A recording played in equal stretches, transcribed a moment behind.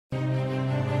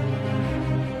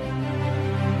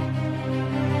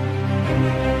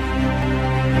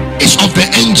is of the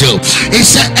angel. He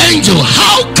said, angel,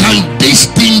 how can this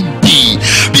thing be?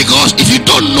 Because if you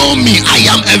don't know me, I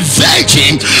am a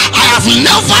virgin. I have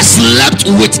never slept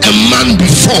with a man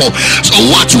before. So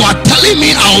what you are telling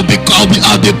me I'll be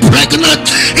pregnant,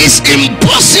 is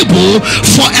impossible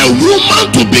for a woman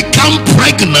to become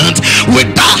pregnant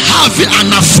without having an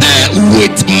affair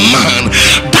with man.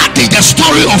 That is the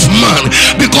story of man.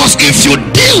 Because if you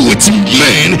deal with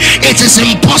men, it is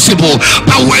impossible.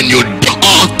 But when you do,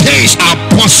 all things are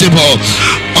possible.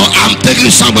 Oh, I'm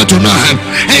taking somewhere tonight.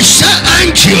 And say,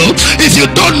 angel, if you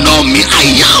don't know me, I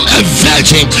am a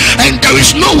virgin, and there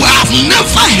is no way, I've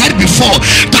never heard before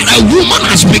that a woman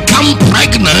has become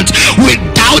pregnant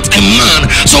without a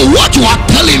man. So what you are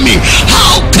telling me,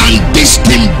 how can this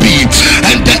thing be?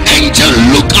 And the angel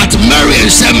looked at Mary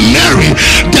and said, Mary,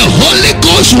 the Holy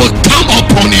Ghost will come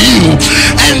upon you,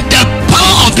 and the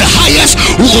power of the highest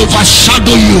will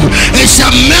overshadow you. It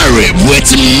said, Mary, with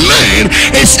men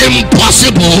it's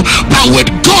impossible, but with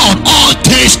God all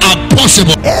things are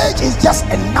possible. Age is just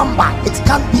a number, it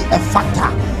can't be a factor.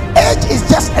 Age is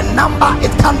just a number,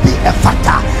 it can't be a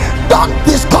factor. Don't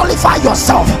disqualify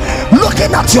yourself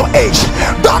looking at your age.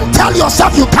 Don't tell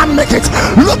yourself you can't make it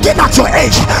looking at your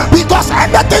age, because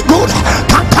anything good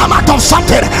can come out of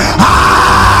something.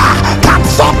 Can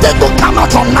something good come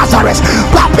out from Nazareth?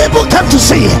 But people came to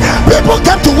see, people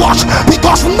came to watch,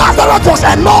 because Nazareth was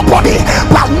a nobody,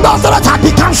 but Nazareth had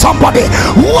become somebody.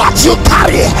 What you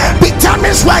carry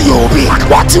determines where you will be.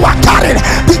 What you are carrying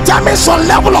determines your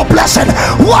level of blessing.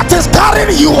 What is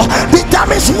carrying you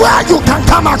determines where you can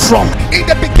come out from. In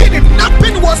the beginning,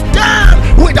 nothing was done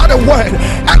without a word,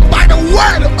 and by the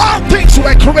word all things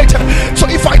were created. So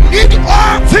if I need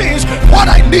all things, what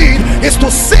I need is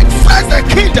to seek first the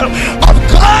kingdom of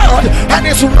God and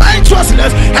his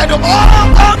righteousness, and all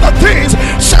other things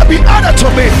shall be added to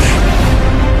me.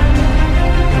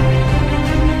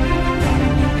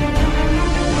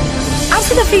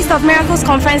 After the Feast of Miracles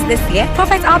conference this year,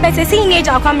 Prophet Albert Teenage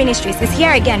Aqua Ministries is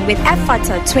here again with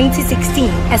ephphatha2016,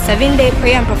 a 7-day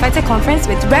prayer and prophetic conference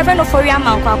with Reverend Ophoria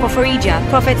Mankwa Koforija,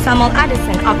 Prophet Samuel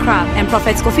Addison Accra, and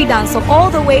Prophet Kofi Danso, all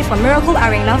the way from Miracle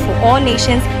Arena for All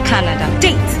Nations, Canada.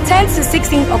 Date 10th to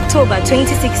 16th October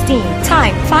 2016.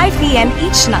 Time 5 p.m.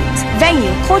 each night.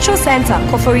 Venue Cultural Center,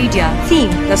 Koforija.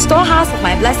 Theme: The Storehouse of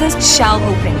My Blessings shall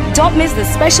open. Don't miss the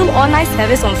special all-night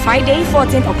service on Friday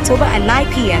 14th October at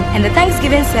 9 p.m. and the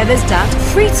Thanksgiving service that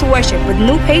free to worship with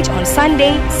Newpage on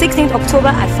Sunday 16th October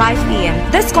at 5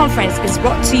 p.m. This conference is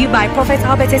brought to you by Prophet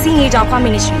Albert Teenage Aqua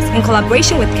Ministries in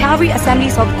collaboration with Calvary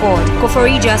Assemblies of God,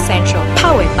 Koforija Central,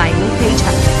 powered by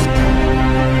Newpage.